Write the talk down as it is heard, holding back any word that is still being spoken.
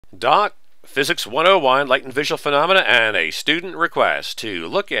Doc, Physics 101, Light and Visual Phenomena, and a student request to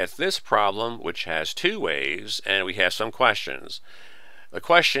look at this problem which has two waves, and we have some questions. The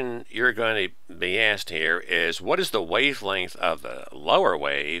question you're going to be asked here is, what is the wavelength of the lower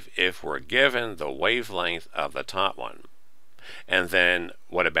wave if we're given the wavelength of the top one? And then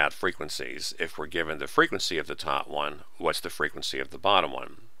what about frequencies? If we're given the frequency of the top one, what's the frequency of the bottom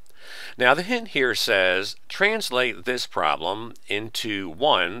one? Now the hint here says, translate this problem into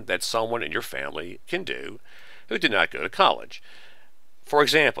one that someone in your family can do who did not go to college. For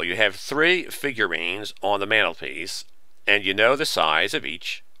example, you have three figurines on the mantelpiece, and you know the size of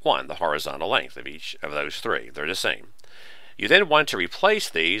each one, the horizontal length of each of those three. They're the same. You then want to replace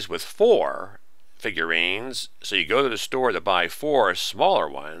these with four figurines, so you go to the store to buy four smaller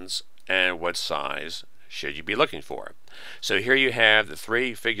ones, and what size should you be looking for? So here you have the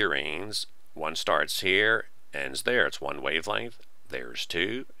three figurines. One starts here, ends there. It's one wavelength. There's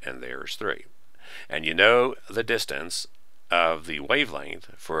two, and there's three. And you know the distance of the wavelength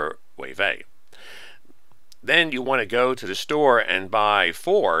for wave A. Then you want to go to the store and buy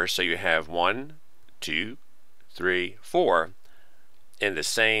four, so you have 1, 2, 3, 4 in the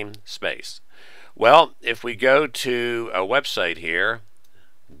same space. Well, if we go to a website here,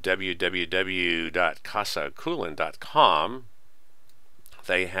 www.casaculin.com,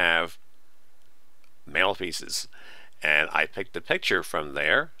 they have mantelpieces, and I picked a picture from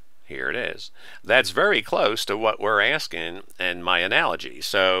there. Here it is. That's very close to what we're asking in my analogy.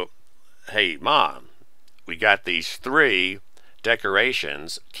 So, hey, Mom, we got these three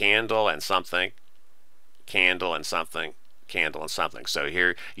decorations, candle and something, candle and something, candle and something. So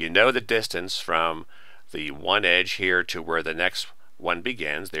here you know the distance from the one edge here to where the next one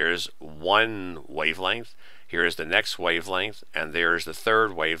begins. There's one wavelength. Here's the next wavelength, and there's the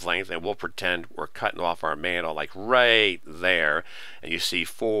third wavelength, and we'll pretend we're cutting off our mantle like right there, and you see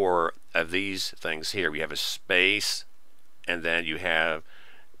four of these things here. We have a space, and then you have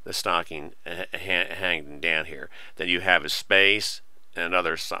the stocking hanging down here. Then you have a space and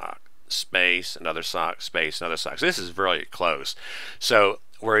another sock, space, another sock, space, another sock. So this is really close. So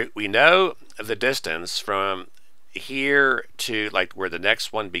we know the distance from here to like where the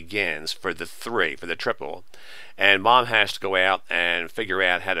next one begins for the three, for the triple, and Mom has to go out and figure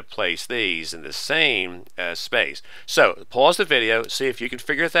out how to place these in the same space. So pause the video, see if you can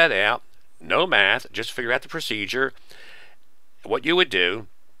figure that out. No math, just figure out the procedure, what you would do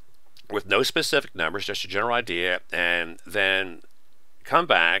with no specific numbers, just a general idea, and then come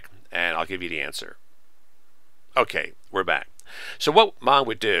back and I'll give you the answer. Okay, we're back. So what Mom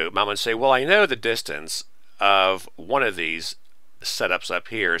would do, Mom would say, well, I know the distance of one of these setups up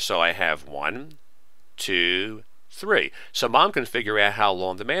here, so I have 1, 2, 3. So Mom can figure out how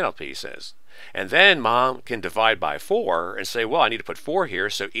long the mantelpiece is. And then Mom can divide by 4 and say, well, I need to put 4 here,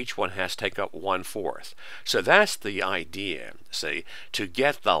 so each one has to take up 1/4. So that's the idea, see, to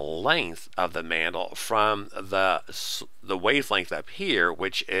get the length of the mantle from the wavelength up here,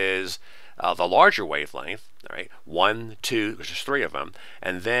 which is the larger wavelength, all right, 1, 2, which is 3 of them,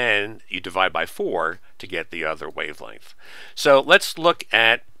 and then you divide by 4 to get the other wavelength. So let's look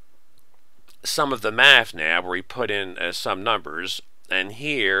at some of the math now where we put in some numbers, and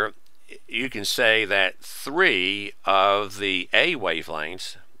here you can say that 3 of the A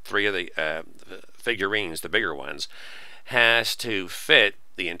wavelengths, 3 of the figurines, the bigger ones, has to fit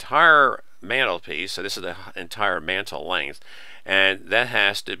the entire mantelpiece. So this is the entire mantle length, and that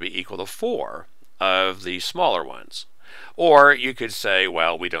has to be equal to 4 of the smaller ones. Or you could say,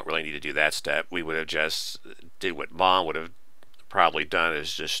 well, we don't really need to do that step. We would have just did what Mom would have probably done,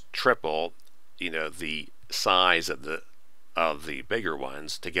 is just triple, you know, the size of the bigger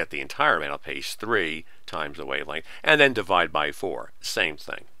ones to get the entire mantelpiece, 3 times the wavelength, and then divide by 4. Same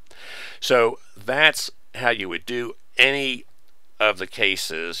thing. So that's how you would do any of the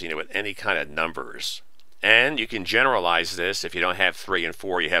cases, you know, with any kind of numbers. And you can generalize this. If you don't have 3 and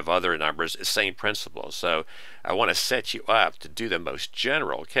 4, you have other numbers. It's the same principle. So I want to set you up to do the most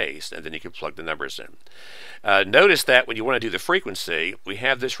general case, and then you can plug the numbers in. Notice that when you want to do the frequency, we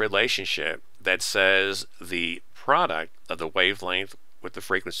have this relationship that says the product of the wavelength with the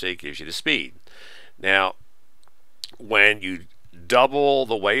frequency gives you the speed. Now, when you double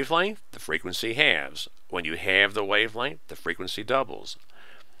the wavelength, the frequency halves. When you halve the wavelength, the frequency doubles.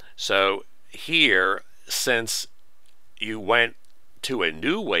 So here, since you went to a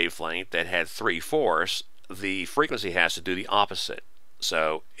new wavelength that had 3/4, the frequency has to do the opposite.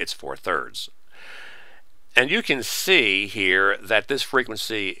 So it's 4/3. And you can see here that this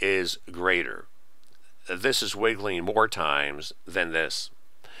frequency is greater. This is wiggling more times than this.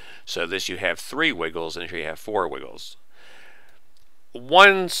 So this, you have 3 wiggles, and here you have 4 wiggles.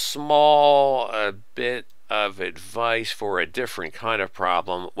 One small bit of advice for a different kind of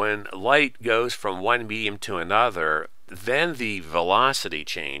problem: when light goes from one medium to another, then the velocity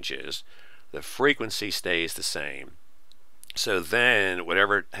changes, the frequency stays the same. So then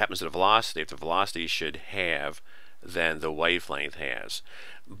whatever happens to the velocity, if the velocity should have, then the wavelength has.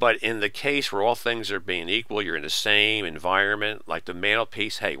 But in the case where all things are being equal, you're in the same environment, like the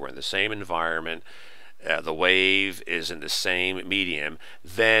mantelpiece, hey, we're in the same environment, the wave is in the same medium,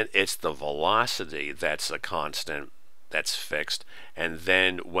 then it's the velocity that's a constant, that's fixed. And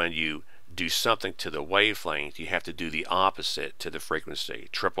then when you do something to the wavelength, you have to do the opposite to the frequency.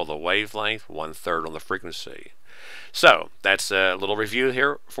 Triple the wavelength, 1/3 on the frequency. So that's a little review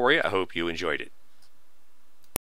here for you. I hope you enjoyed it.